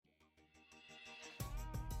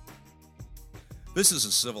This is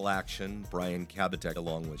a civil action. Brian Kabatek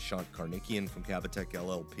along with Sean Karnikian from Kabatek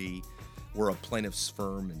LLP. We're a plaintiff's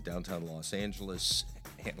firm in downtown Los Angeles,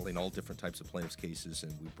 handling all different types of plaintiffs' cases,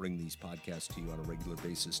 and we bring these podcasts to you on a regular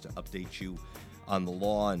basis to update you on the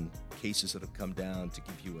law and cases that have come down, to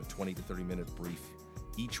give you a 20 to 30-minute brief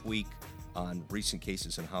each week on recent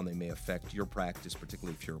cases and how they may affect your practice,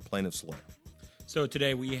 particularly if you're a plaintiff's lawyer. So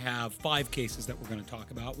today we have 5 cases that we're going to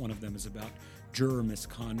talk about. One of them is about juror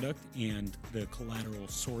misconduct and the collateral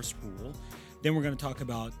source rule. Then we're going to talk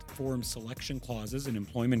about forum selection clauses in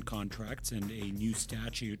employment contracts and a new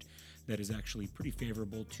statute that is actually pretty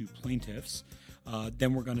favorable to plaintiffs.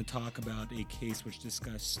 Then we're going to talk about a case which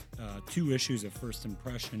discussed 2 issues of first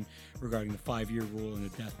impression regarding the 5-year rule and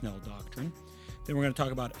the death knell doctrine. Then we're going to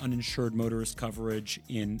talk about uninsured motorist coverage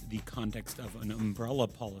in the context of an umbrella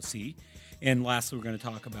policy. And lastly, we're going to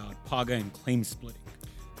talk about PAGA and claim splitting.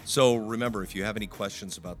 So remember, if you have any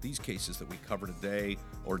questions about these cases that we cover today,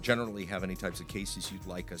 or generally have any types of cases you'd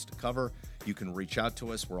like us to cover, you can reach out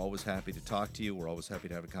to us. We're always happy to talk to you. We're always happy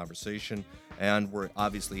to have a conversation, and we're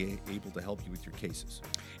obviously able to help you with your cases.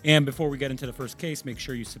 And before we get into the first case, make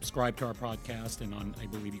sure you subscribe to our podcast, and I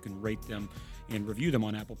believe you can rate them and review them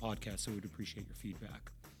on Apple Podcasts, so we'd appreciate your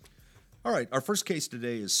feedback. All right, our first case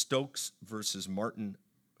today is Stokes versus Martin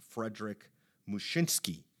Frederick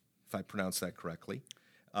Mushinski, if I pronounced that correctly.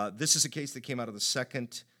 This is a case that came out of the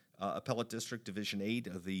 2nd Appellate District, Division 8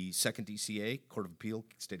 of the 2nd DCA, Court of Appeal,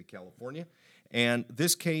 State of California. And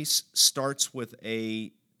this case starts with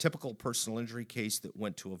a typical personal injury case that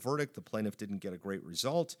went to a verdict. The plaintiff didn't get a great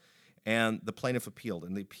result, and the plaintiff appealed.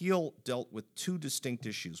 And the appeal dealt with 2 distinct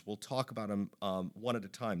issues. We'll talk about them one at a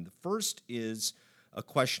time. The first is a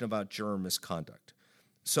question about juror misconduct.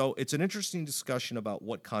 So it's an interesting discussion about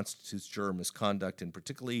what constitutes juror misconduct, and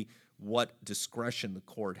particularly what discretion the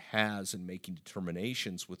court has in making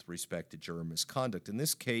determinations with respect to juror misconduct. In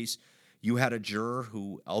this case, you had a juror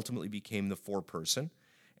who ultimately became the foreperson,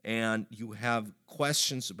 and you have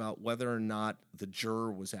questions about whether or not the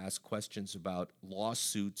juror was asked questions about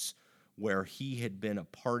lawsuits where he had been a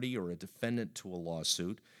party or a defendant to a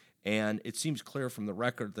lawsuit. And it seems clear from the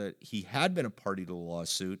record that he had been a party to a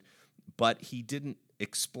lawsuit, but he didn't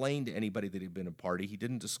explain to anybody that he'd been a party. He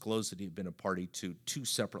didn't disclose that he'd been a party to 2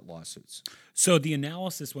 separate lawsuits. So the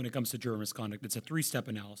analysis when it comes to juror misconduct, it's a 3-step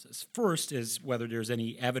analysis. First is whether there's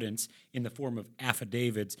any evidence in the form of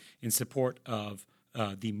affidavits in support of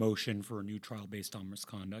the motion for a new trial based on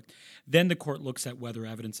misconduct. Then the court looks at whether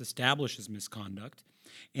evidence establishes misconduct.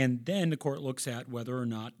 And then the court looks at whether or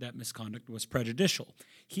not that misconduct was prejudicial.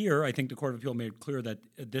 Here, I think the Court of Appeal made clear that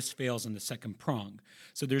this fails in the second prong.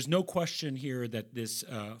 So there's no question here that this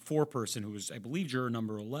foreperson, who was, I believe, juror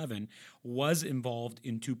number 11, was involved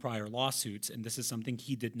in 2 prior lawsuits, and this is something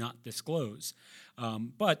he did not disclose.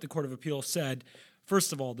 But the Court of Appeal said,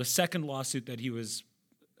 first of all, the second lawsuit that he was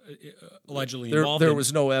allegedly involved in, there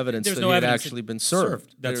was no evidence that he had actually been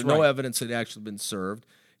served. There's no evidence that he had actually been served.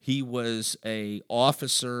 He was an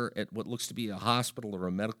officer at what looks to be a hospital or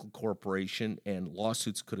a medical corporation, and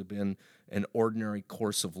lawsuits could have been an ordinary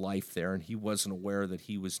course of life there, and he wasn't aware that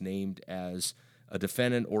he was named as a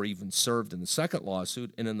defendant or even served in the second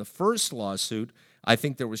lawsuit. And in the first lawsuit, I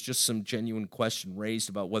think there was just some genuine question raised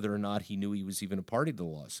about whether or not he knew he was even a party to the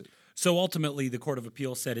lawsuit. So ultimately, the Court of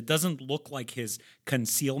Appeal said it doesn't look like his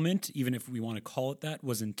concealment, even if we want to call it that,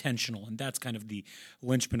 was intentional. And that's kind of the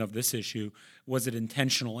linchpin of this issue. Was it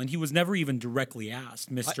intentional? And he was never even directly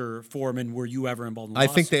asked, Mr. Foreman, were you ever involved in the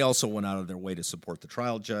lawsuit? I think they also went out of their way to support the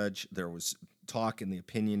trial judge. There was talk in the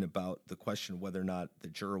opinion about the question of whether or not the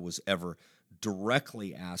juror was ever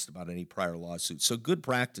directly asked about any prior lawsuit. So good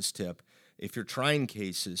practice tip. If you're trying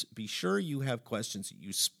cases, be sure you have questions that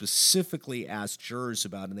you specifically ask jurors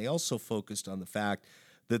about. And they also focused on the fact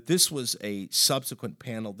that this was a subsequent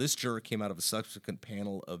panel. This juror came out of a subsequent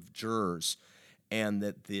panel of jurors, and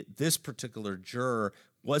that this particular juror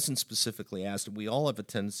wasn't specifically asked. And we all have a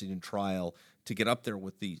tendency in trial to get up there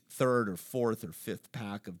with the 3rd or 4th or 5th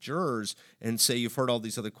pack of jurors and say, you've heard all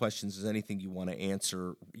these other questions. Is anything you want to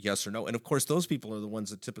answer, yes or no? And, of course, those people are the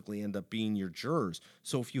ones that typically end up being your jurors.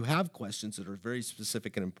 So if you have questions that are very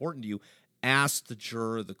specific and important to you, ask the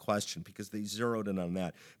juror the question, because they zeroed in on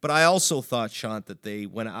that. But I also thought, Sean, that they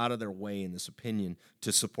went out of their way in this opinion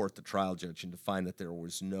to support the trial judge and to find that there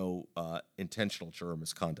was no intentional juror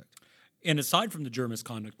misconduct. And aside from the juror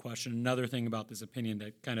misconduct question, another thing about this opinion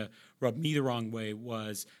that kind of rubbed me the wrong way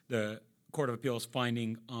was the Court of Appeals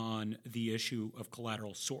finding on the issue of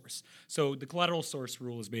collateral source. So the collateral source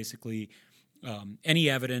rule is basically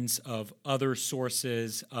any evidence of other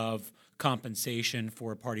sources of compensation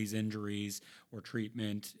for a party's injuries or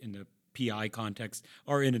treatment in the PI context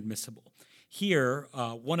are inadmissible. Here,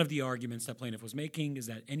 one of the arguments that plaintiff was making is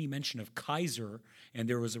that any mention of Kaiser, and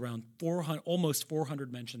there was around almost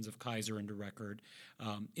 400 mentions of Kaiser in the record,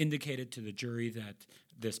 indicated to the jury that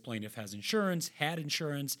this plaintiff has insurance,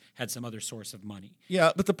 had some other source of money.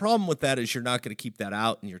 Yeah, but the problem with that is you're not going to keep that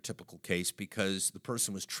out in your typical case because the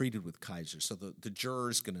person was treated with Kaiser. So the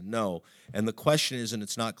juror is going to know. And the question is, and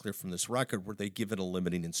it's not clear from this record, were they given a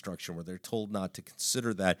limiting instruction where they're told not to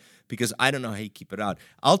consider that? Because I don't know how you keep it out.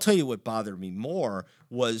 I'll tell you what bothered me more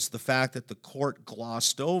was the fact that the court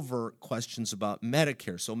glossed over questions about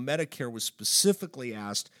Medicare. So Medicare was specifically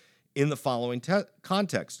asked in the following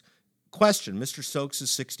context. Question, Mr. Stokes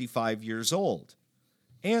is 65 years old.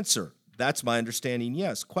 Answer, that's my understanding,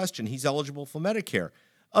 yes. Question, he's eligible for Medicare.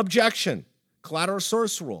 Objection, collateral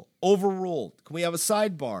source rule, overruled. Can we have a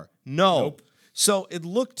sidebar? No. Nope. So it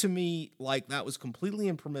looked to me like that was completely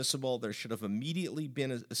impermissible. There should have immediately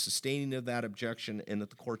been a sustaining of that objection and that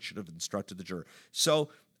the court should have instructed the juror. So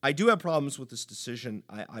I do have problems with this decision.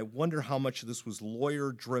 I wonder how much of this was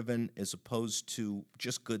lawyer-driven as opposed to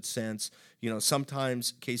just good sense. You know,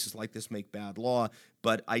 sometimes cases like this make bad law,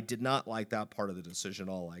 but I did not like that part of the decision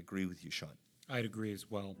at all. I agree with you, Sean. I'd agree as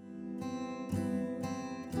well.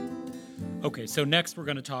 Okay, so next we're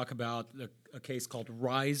going to talk about a case called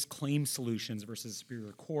Rise Claim Solutions versus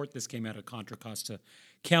Superior Court. This came out of Contra Costa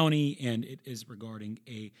County, and it is regarding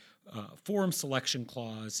a forum selection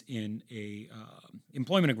clause in a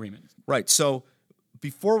employment agreement. Right. So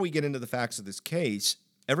before we get into the facts of this case,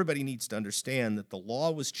 everybody needs to understand that the law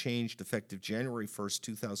was changed effective January 1st,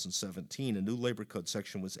 2017. A new labor code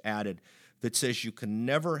section was added that says you can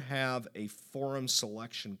never have a forum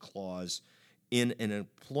selection clause in an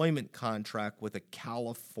employment contract with a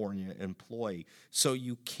California employee. So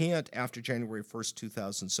you can't, after January 1st,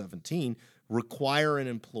 2017, require an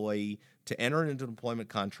employee to enter into an employment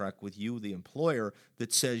contract with you, the employer,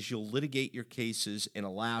 that says you'll litigate your cases in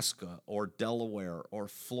Alaska or Delaware or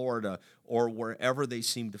Florida or wherever they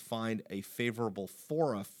seem to find a favorable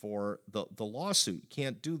fora for the lawsuit. You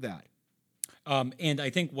can't do that. And I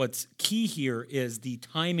think what's key here is the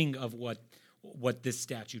timing of what this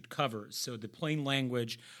statute covers. So the plain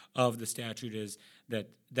language of the statute is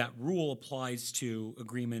that rule applies to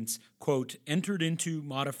agreements, quote, entered into,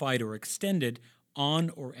 modified, or extended on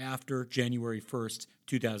or after January 1st,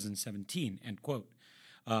 2017, end quote.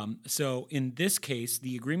 So in this case,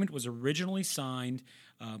 the agreement was originally signed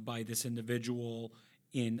by this individual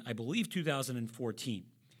in, I believe, 2014.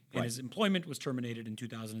 And Right. his employment was terminated in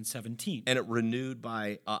 2017. And it renewed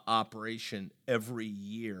by operation every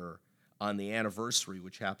year on the anniversary,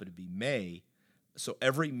 which happened to be May. So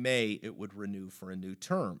every May it would renew for a new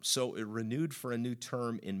term. So it renewed for a new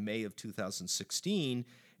term in May of 2016,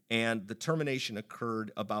 and the termination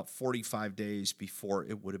occurred about 45 days before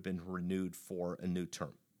it would have been renewed for a new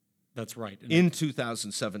term. That's right. And In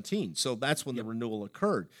 2017. So that's when the renewal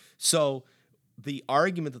occurred. So the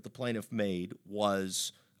argument that the plaintiff made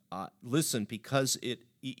was, listen, because it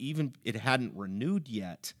hadn't renewed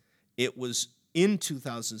yet, it was in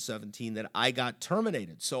 2017 that I got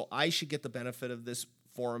terminated. So I should get the benefit of this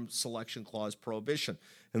forum selection clause prohibition.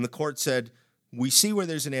 And the court said, we see where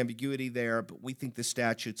there's an ambiguity there, but we think the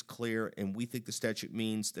statute's clear, and we think the statute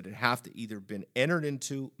means that it have to either been entered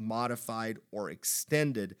into, modified, or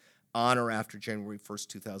extended on or after January 1st,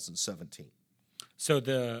 2017. So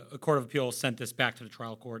the Court of Appeals sent this back to the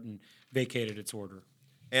trial court and vacated its order.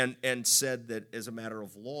 And said that as a matter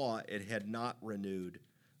of law, it had not renewed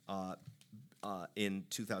in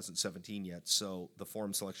 2017 yet, so the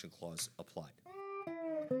forum selection clause applied.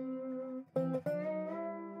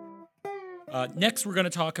 Next, we're going to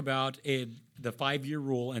talk about the 5-year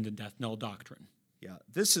rule and the death knell doctrine. Yeah,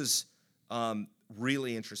 this is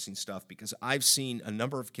really interesting stuff because I've seen a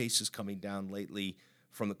number of cases coming down lately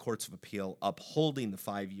from the courts of appeal upholding the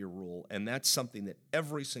 5-year rule, and that's something that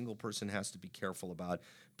every single person has to be careful about.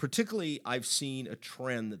 Particularly, I've seen a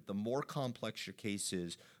trend that the more complex your case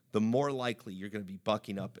is, the more likely you're going to be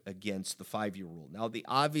bucking up against the 5-year rule. Now, the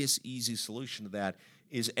obvious, easy solution to that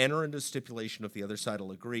is enter into stipulation if the other side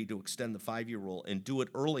will agree to extend the 5-year rule and do it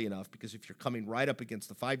early enough, because if you're coming right up against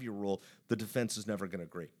the 5-year rule, the defense is never going to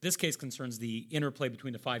agree. This case concerns the interplay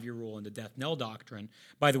between the 5-year rule and the death knell doctrine.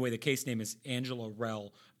 By the way, the case name is Angela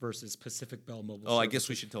Rell versus Pacific Bell Mobile Services. I guess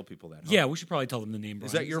we should tell people that. Huh? Yeah, we should probably tell them the name.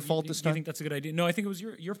 Is Brian. that your fault this Do time? you think that's a good idea? No, I think it was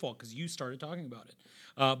your fault because you started talking about it.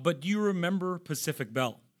 But do you remember Pacific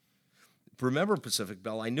Bell? Remember Pacific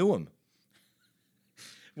Bell? I knew him.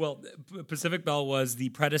 Well, Pacific Bell was the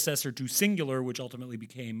predecessor to Singular, which ultimately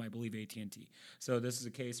became, I believe, AT&T. So this is a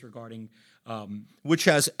case regarding... Which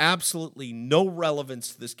has absolutely no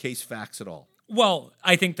relevance to this case facts at all. Well,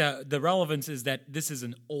 I think that the relevance is that this is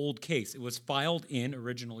an old case. It was filed in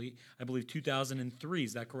originally, I believe, 2003.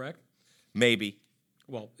 Is that correct? Maybe.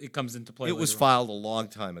 Well, it comes into play It was later on. filed a long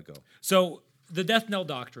time ago. So the death knell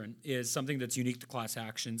doctrine is something that's unique to class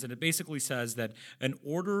actions, and it basically says that an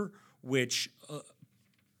order which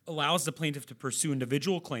allows the plaintiff to pursue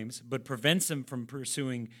individual claims but prevents them from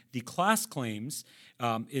pursuing the class claims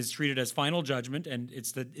is treated as final judgment, and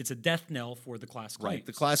it's a death knell for the class claims. Right.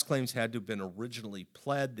 The class claims had to have been originally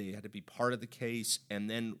pled. They had to be part of the case. And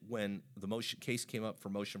then when the case came up for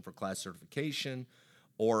motion for class certification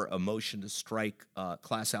or a motion to strike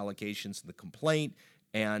class allegations in the complaint,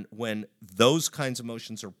 and when those kinds of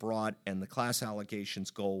motions are brought and the class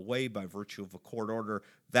allegations go away by virtue of a court order,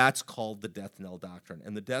 that's called the death knell doctrine.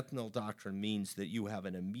 And the death knell doctrine means that you have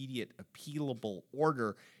an immediate appealable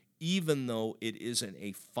order even though it isn't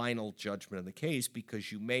a final judgment of the case,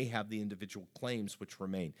 because you may have the individual claims which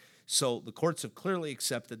remain. So the courts have clearly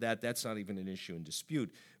accepted that. That's not even an issue in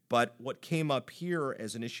dispute. But what came up here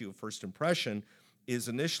as an issue of first impression is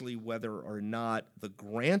initially whether or not the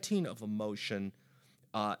granting of a motion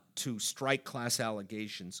to strike class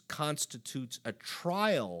allegations constitutes a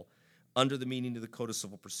trial under the meaning of the Code of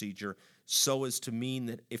Civil Procedure, so as to mean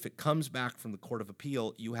that if it comes back from the Court of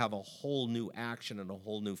Appeal, you have a whole new action and a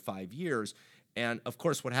whole new 5 years. And, of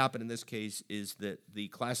course, what happened in this case is that the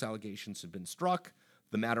class allegations had been struck,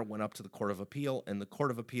 the matter went up to the Court of Appeal, and the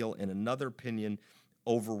Court of Appeal, in another opinion,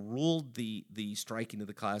 overruled the striking of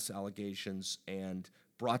the class allegations and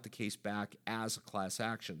brought the case back as a class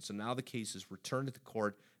action. So now the case is returned to the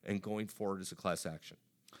court and going forward as a class action.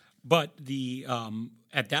 But the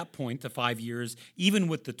at that point, the 5 years, even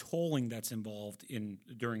with the tolling that's involved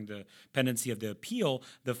during the pendency of the appeal,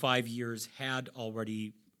 the 5 years had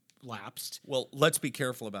already lapsed. Well, let's be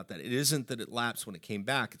careful about that. It isn't that it lapsed when it came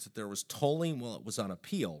back. It's that there was tolling while it was on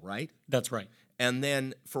appeal, right? That's right. And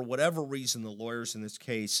then, for whatever reason, the lawyers in this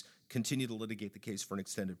case continue to litigate the case for an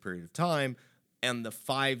extended period of time, and the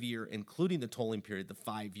 5 year, including the tolling period, the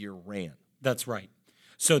 5 year ran. That's right.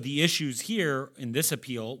 So the issues here in this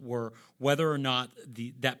appeal were whether or not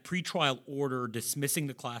that pretrial order dismissing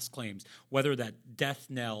the class claims, whether that death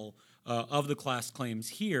knell of the class claims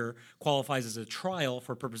here qualifies as a trial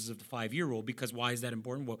for purposes of the 5 year rule. Because why is that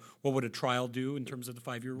important? What would a trial do in terms of the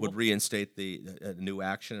 5 year rule? Would reinstate the new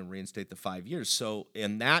action and reinstate the 5 years. So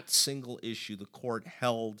in that single issue, the court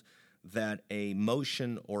held that a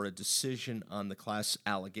motion or a decision on the class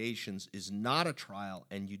allegations is not a trial,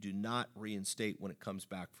 and you do not reinstate when it comes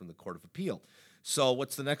back from the Court of Appeal. So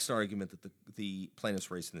what's the next argument that the plaintiffs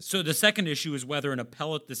raised in this case? So the second issue is whether an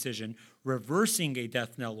appellate decision reversing a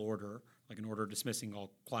death knell order, like an order dismissing all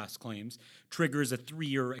class claims, triggers a 3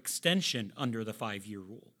 year extension under the 5 year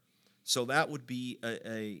rule. So that would be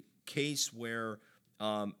a case where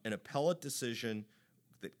an appellate decision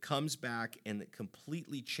that comes back and that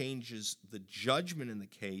completely changes the judgment in the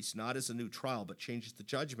case, not as a new trial, but changes the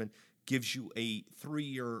judgment, gives you a 3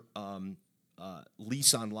 year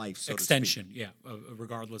lease on life, so extension, to speak.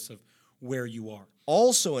 regardless of where you are.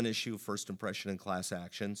 Also an issue of first impression in class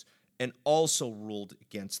actions, and also ruled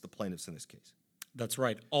against the plaintiffs in this case. That's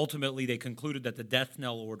right. Ultimately, they concluded that the death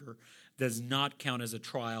knell order does not count as a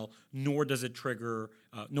trial, nor does its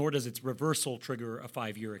reversal trigger a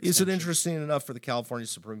 5 year extension. Is it interesting enough for the California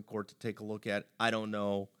Supreme Court to take a look at? I don't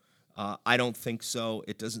know. I don't think so.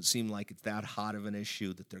 It doesn't seem like it's that hot of an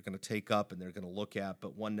issue that they're going to take up and they're going to look at,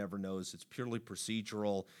 but one never knows. It's purely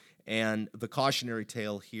procedural. And the cautionary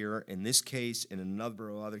tale here, in this case, and in a number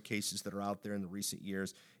of other cases that are out there in the recent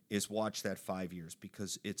years, is watch that 5 years,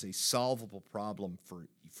 because it's a solvable problem for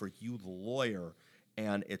you, the lawyer,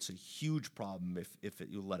 and it's a huge problem if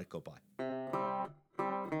you let it go by.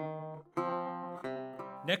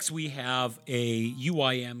 Next, we have a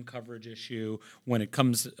UIM coverage issue when it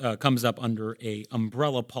comes up under a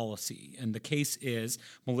umbrella policy, and the case is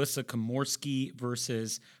Melissa Komorski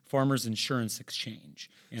versus Farmers Insurance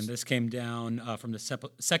Exchange, and this came down from the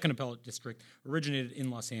Second Appellate District, originated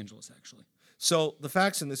in Los Angeles, actually. So the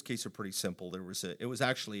facts in this case are pretty simple. It was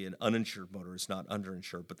actually an uninsured motorist, not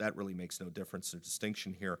underinsured, but that really makes no difference. There's a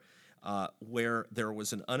distinction here, where there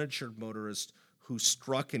was an uninsured motorist who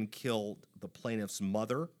struck and killed the plaintiff's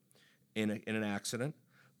mother in an accident.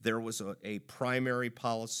 There was a primary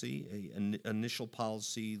policy, an initial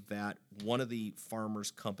policy that one of the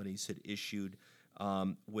farmers' companies had issued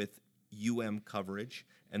with coverage,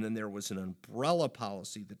 and then there was an umbrella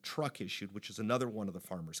policy the truck issued, which is another one of the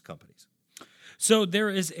farmers' companies. So there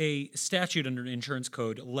is a statute under Insurance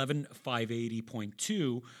Code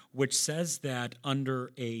 11580.2, which says that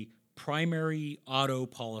under a primary auto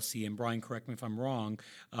policy, and Brian, correct me if I'm wrong,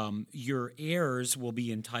 your heirs will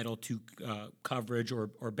be entitled to coverage or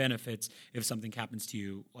benefits if something happens to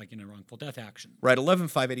you, like in a wrongful death action. Right.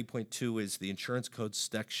 11580.2 is the insurance code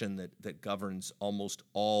section that governs almost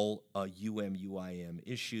all UM/UIM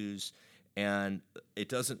issues. And it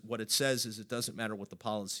doesn't. What it says is it doesn't matter what the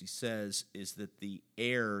policy says. Is that the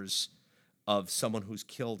heirs of someone who's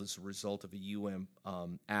killed as a result of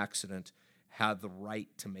a accident have the right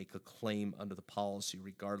to make a claim under the policy,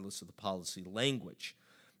 regardless of the policy language.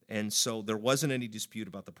 And so there wasn't any dispute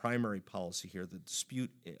about the primary policy here. The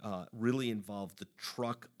dispute really involved the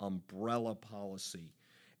truck umbrella policy.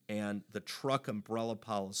 And the truck umbrella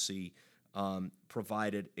policy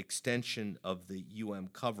provided extension of the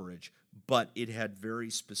coverage, but it had very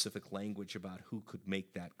specific language about who could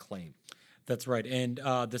make that claim. That's right. And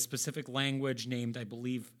the specific language named, I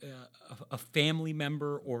believe, a family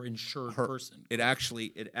member or insured person. It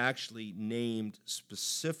actually named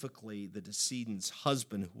specifically the decedent's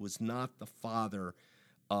husband, who was not the father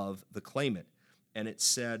of the claimant. And it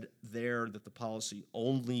said there that the policy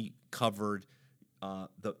only covered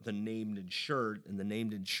the named insured, and the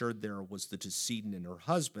named insured there was the decedent and her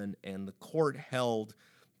husband, and the court held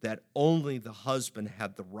that only the husband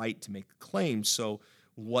had the right to make the claim. So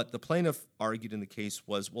what the plaintiff argued in the case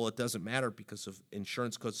was, well, it doesn't matter because of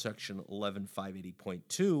Insurance Code Section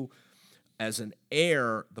 11580.2. As an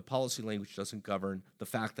heir, the policy language doesn't govern. The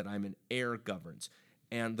fact that I'm an heir governs.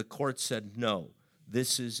 And the court said, no,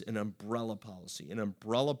 this is an umbrella policy. An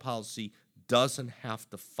umbrella policy doesn't have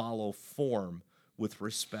to follow form with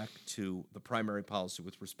respect to the primary policy,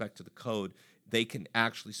 with respect to the code. They can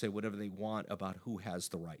actually say whatever they want about who has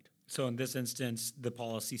the right. So in this instance, the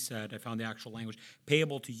policy said, I found the actual language,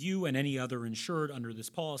 payable to you and any other insured under this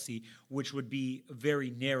policy, which would be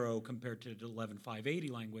very narrow compared to the 11580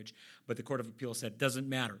 language. But the Court of Appeal said, doesn't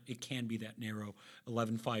matter. It can be that narrow.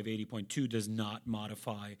 11580.2 does not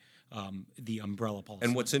modify the umbrella policy.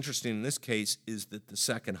 And what's interesting in this case is that the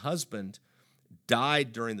second husband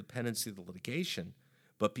died during the pendency of the litigation,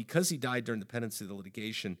 but because he died during the pendency of the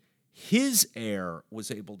litigation, his heir was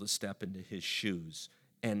able to step into his shoes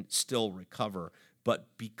and still recover. But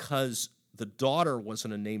because the daughter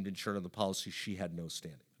wasn't a named insured on the policy, she had no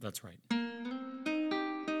standing. That's right.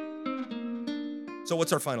 So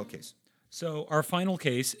what's our final case? So our final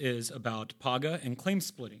case is about PAGA and claim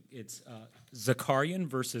splitting. It's Zakarian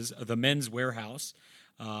versus the Men's Warehouse.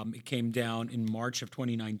 It came down in March of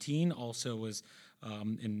 2019, also was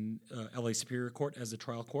in LA Superior Court as a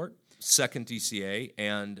trial court. Second DCA,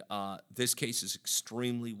 and this case is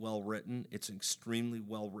extremely well written. It's an extremely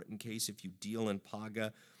well written case. If you deal in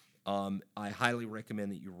PAGA, I highly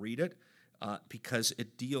recommend that you read it because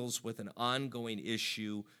it deals with an ongoing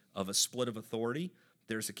issue of a split of authority.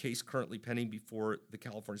 There's a case currently pending before the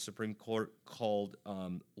California Supreme Court called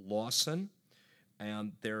Lawson,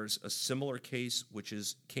 and there's a similar case which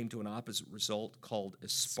came to an opposite result called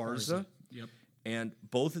Esparza. Yep. And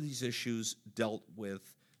both of these issues dealt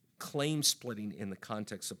with claim splitting in the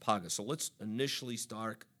context of PAGA. So let's initially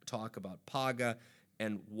talk about PAGA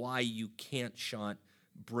and why you can't, Sean,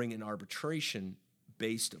 bring an arbitration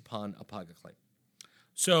based upon a PAGA claim.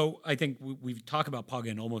 So I think we've talked about PAGA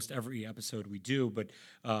in almost every episode we do, but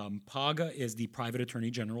PAGA is the Private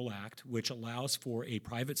Attorney General Act, which allows for a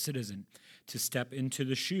private citizen to step into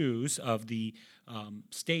the shoes of the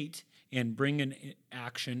state and bring an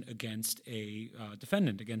action against a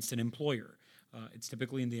defendant, against an employer. It's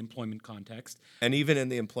typically in the employment context. And even in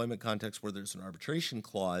the employment context where there's an arbitration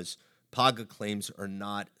clause, PAGA claims are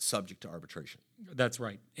not subject to arbitration. That's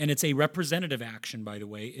right. And it's a representative action, by the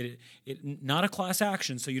way. Not a class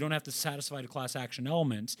action, so you don't have to satisfy the class action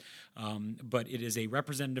elements, but it is a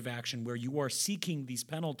representative action where you are seeking these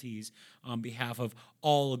penalties on behalf of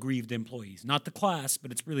all aggrieved employees. Not the class,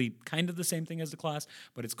 but it's really kind of the same thing as the class,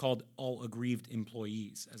 but it's called all aggrieved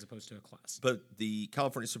employees as opposed to a class. But the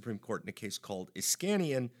California Supreme Court, in a case called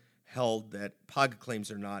Iskanian, held that PAGA claims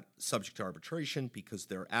are not subject to arbitration because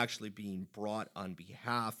they're actually being brought on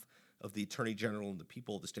behalf of the Attorney General and the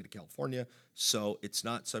people of the state of California, so it's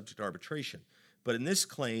not subject to arbitration. But in this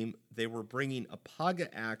claim, they were bringing a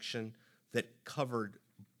PAGA action that covered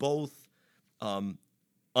both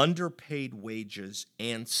underpaid wages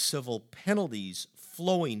and civil penalties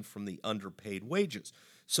flowing from the underpaid wages.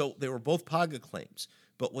 So they were both PAGA claims.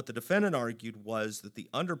 But what the defendant argued was that the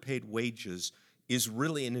underpaid wages is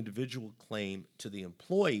really an individual claim to the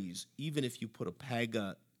employees, even if you put a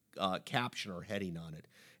PAGA caption or heading on it.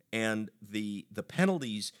 And the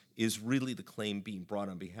penalties is really the claim being brought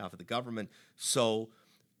on behalf of the government. So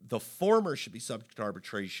the former should be subject to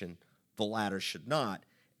arbitration, the latter should not.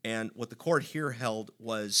 And what the court here held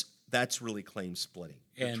was that's really claim splitting.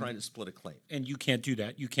 They're And- trying to split a claim. And you can't do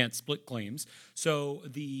that. You can't split claims. So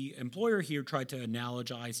the employer here tried to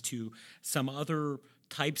analogize to some other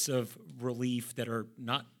types of relief that are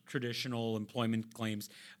not traditional employment claims,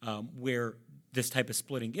 where this type of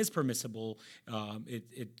splitting is permissible.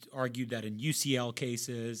 It argued that in UCL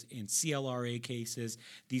cases, in CLRA cases,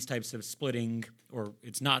 these types of splitting, or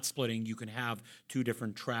it's not splitting, you can have two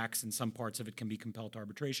different tracks and some parts of it can be compelled to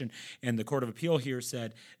arbitration. And the Court of Appeal here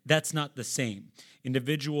said that's not the same.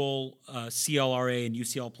 Individual CLRA and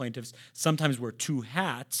UCL plaintiffs sometimes wear two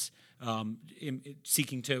hats,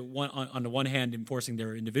 seeking to, on the one hand, enforcing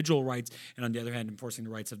their individual rights, and on the other hand, enforcing the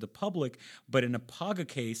rights of the public. But in a PAGA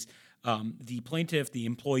case, the plaintiff, the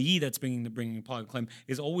employee that's bringing a PAGA claim,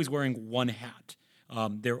 is always wearing one hat.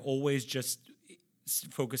 They're always just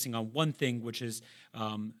focusing on one thing, which is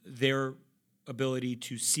their ability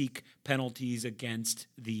to seek penalties against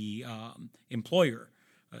the employer,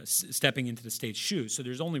 stepping into the state's shoes. So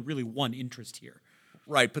there's only really one interest here.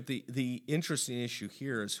 Right, but the interesting issue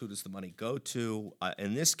here is who does the money go to?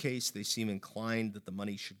 In this case, they seem inclined that the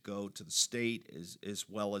money should go to the state as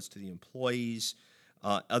well as to the employees.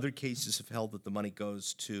 Other cases have held that the money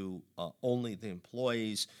goes to only the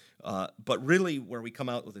employees. But really where we come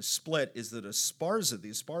out with a split is that the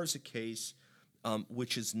Esparza case,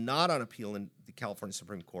 which is not on appeal in the California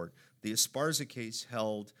Supreme Court, the Esparza case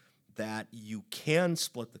held that you can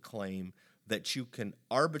split the claim, that you can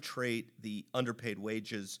arbitrate the underpaid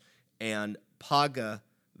wages and PAGA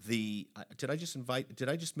the did I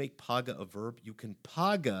just make PAGA a verb? You can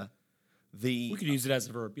PAGA We could use it as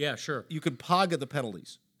a verb. Yeah, sure. you could PAGA the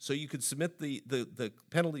penalties. So you could submit the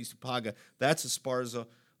penalties to PAGA. That's Esparza.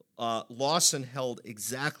 Lawson held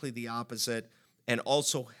exactly the opposite and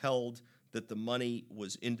also held that the money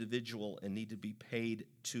was individual and needed to be paid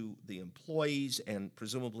to the employees and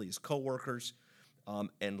presumably his coworkers.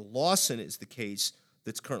 And Lawson is the case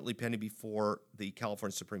that's currently pending before the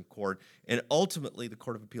California Supreme Court. And ultimately, the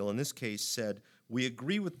Court of Appeal in this case said, we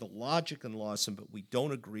agree with the logic in Lawson, but we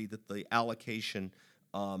don't agree that the allocation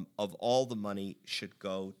of all the money should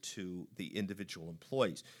go to the individual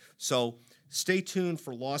employees. So stay tuned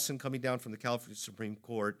for Lawson coming down from the California Supreme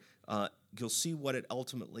Court. You'll see what it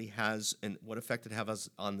ultimately has and what effect it has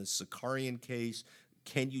on the Zakarian case.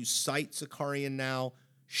 Can you cite Zakarian now?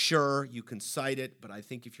 Sure, you can cite it, but I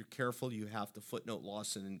think if you're careful, you have to footnote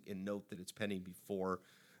Lawson and note that it's pending before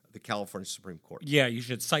the California Supreme Court. Yeah, you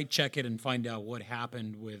should site check it and find out what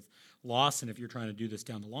happened with Lawson if you're trying to do this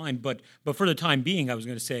down the line. But for the time being, I was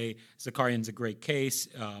going to say Zakarian's a great case.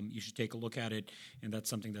 You should take a look at it, and that's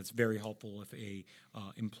something that's very helpful if a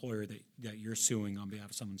employer that you're suing on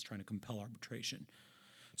behalf of someone's trying to compel arbitration.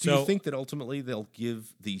 Do you think that ultimately they'll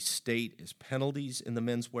give the state as penalties in the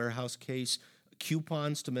Men's Wearhouse case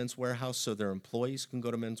coupons to Men's Wearhouse so their employees can go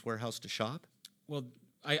to Men's Wearhouse to shop? Well,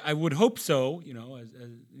 I would hope so.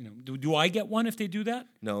 Do I get one if they do that?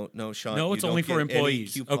 No, Sean. No, it's only for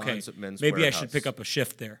employees. Okay, at Men's maybe Wearhouse. I should pick up a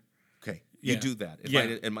shift there. Okay, Yeah. you do that. Yeah.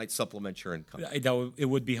 It might supplement your income. It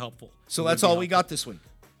would be helpful. So that's all we got this week.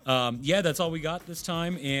 That's all we got this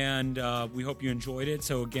time, and we hope you enjoyed it.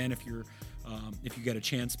 So again, if you get a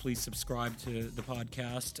chance, please subscribe to the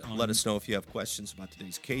podcast. Let us know if you have questions about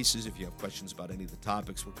today's cases, if you have questions about any of the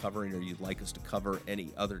topics we're covering, or you'd like us to cover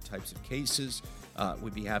any other types of cases.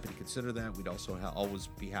 We'd be happy to consider that. We'd also always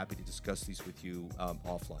be happy to discuss these with you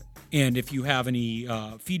offline. And if you have any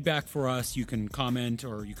feedback for us, you can comment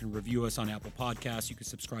or you can review us on Apple Podcasts. You can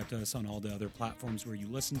subscribe to us on all the other platforms where you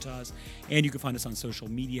listen to us. And you can find us on social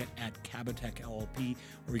media at Cabotech LLP,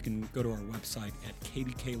 or you can go to our website at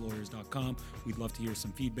kbklawyers.com. We'd love to hear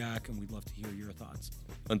some feedback, and we'd love to hear your thoughts.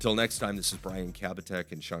 Until next time, this is Brian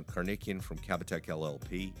Cabotech and Sean Karnikian from Cabotech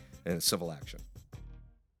LLP and Civil Action.